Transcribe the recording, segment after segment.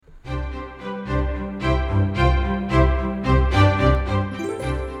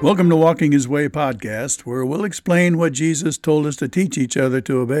Welcome to Walking His Way podcast, where we'll explain what Jesus told us to teach each other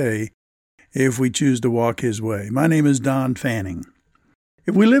to obey if we choose to walk His way. My name is Don Fanning.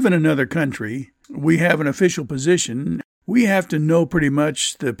 If we live in another country, we have an official position. We have to know pretty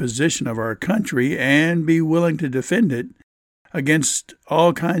much the position of our country and be willing to defend it against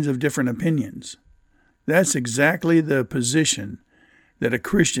all kinds of different opinions. That's exactly the position that a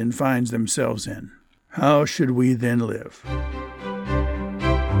Christian finds themselves in. How should we then live?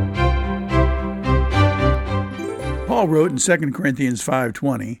 Paul wrote in 2 Corinthians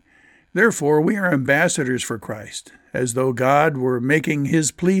 5:20, "Therefore we are ambassadors for Christ, as though God were making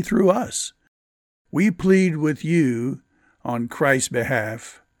His plea through us. We plead with you on Christ's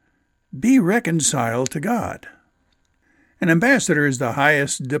behalf, be reconciled to God." An ambassador is the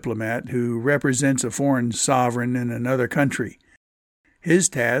highest diplomat who represents a foreign sovereign in another country. His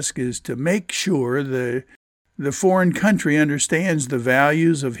task is to make sure the foreign country understands the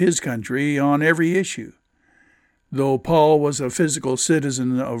values of his country on every issue. Though Paul was a physical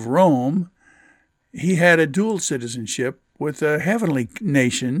citizen of Rome, he had a dual citizenship with the heavenly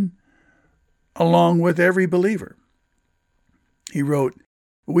nation along with every believer. He wrote,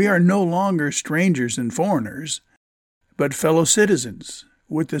 "We are no longer strangers and foreigners, but fellow citizens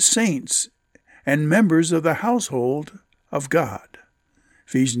with the saints and members of the household of God."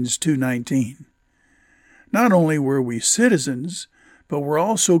 Ephesians 2:19. Not only were we citizens, but we're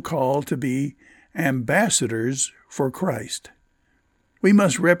also called to be ambassadors for Christ. We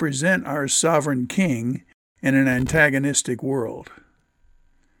must represent our sovereign King in an antagonistic world.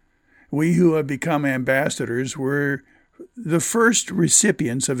 We who have become ambassadors were the first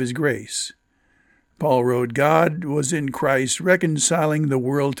recipients of His grace. Paul wrote, "God was in Christ reconciling the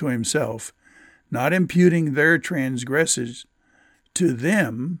world to Himself, not imputing their transgressions to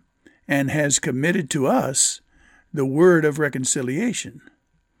them, and has committed to us the word of reconciliation."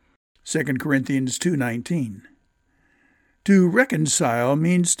 2 Corinthians 2:19. To reconcile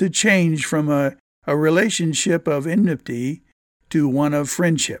means to change from a relationship of enmity to one of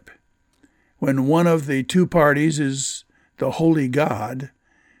friendship. When one of the two parties is the holy God,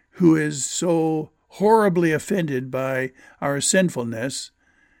 who is so horribly offended by our sinfulness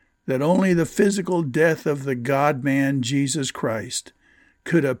that only the physical death of the God-man Jesus Christ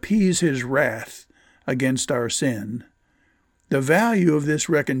could appease His wrath against our sin, the value of this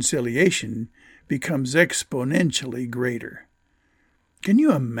reconciliation becomes exponentially greater. Can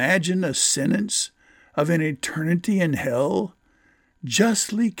you imagine a sentence of an eternity in hell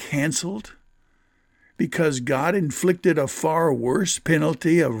justly canceled because God inflicted a far worse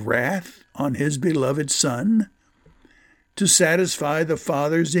penalty of wrath on His beloved Son to satisfy the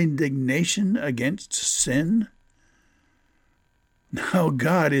Father's indignation against sin? Now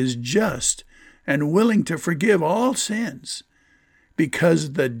God is just and willing to forgive all sins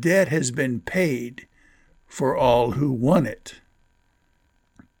because the debt has been paid for all who want it.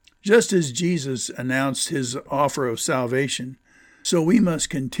 Just as Jesus announced His offer of salvation, so we must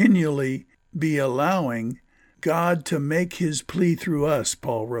continually be allowing God to make His plea through us,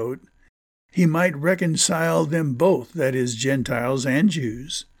 Paul wrote. He might reconcile them both, that is, Gentiles and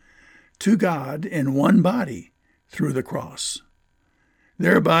Jews, to God in one body through the cross,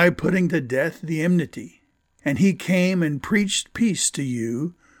 thereby putting to death the enmity. And He came and preached peace to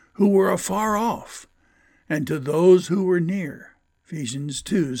you who were afar off, and to those who were near. Ephesians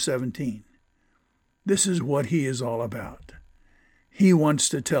 2:17. This is what He is all about. He wants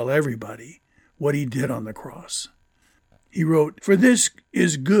to tell everybody what He did on the cross. He wrote, "For this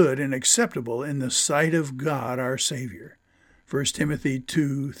is good and acceptable in the sight of God our Savior." 1 Timothy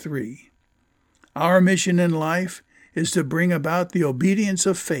 2:3. Our mission in life is to bring about the obedience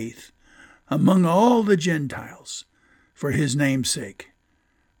of faith among all the Gentiles for His name's sake.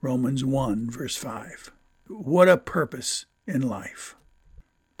 Romans 1, verse 5. What a purpose in life.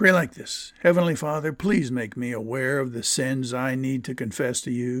 Pray like this: Heavenly Father, please make me aware of the sins I need to confess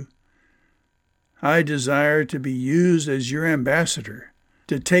to You. I desire to be used as Your ambassador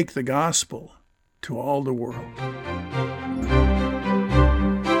to take the gospel to all the world.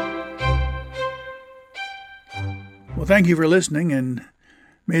 Well, thank you for listening, and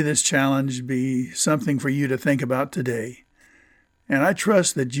may this challenge be something for you to think about today. And I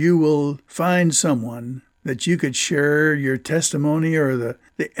trust that you will find someone that you could share your testimony or the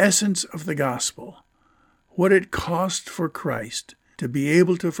essence of the gospel, what it cost for Christ to be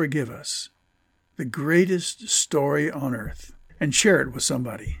able to forgive us, the greatest story on earth, and share it with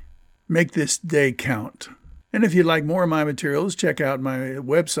somebody. Make this day count. And if you'd like more of my materials, check out my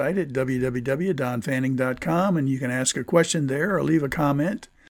website at www.donfanning.com, and you can ask a question there or leave a comment.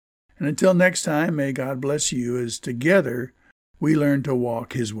 And until next time, may God bless you as together we learn to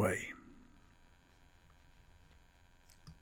walk his way.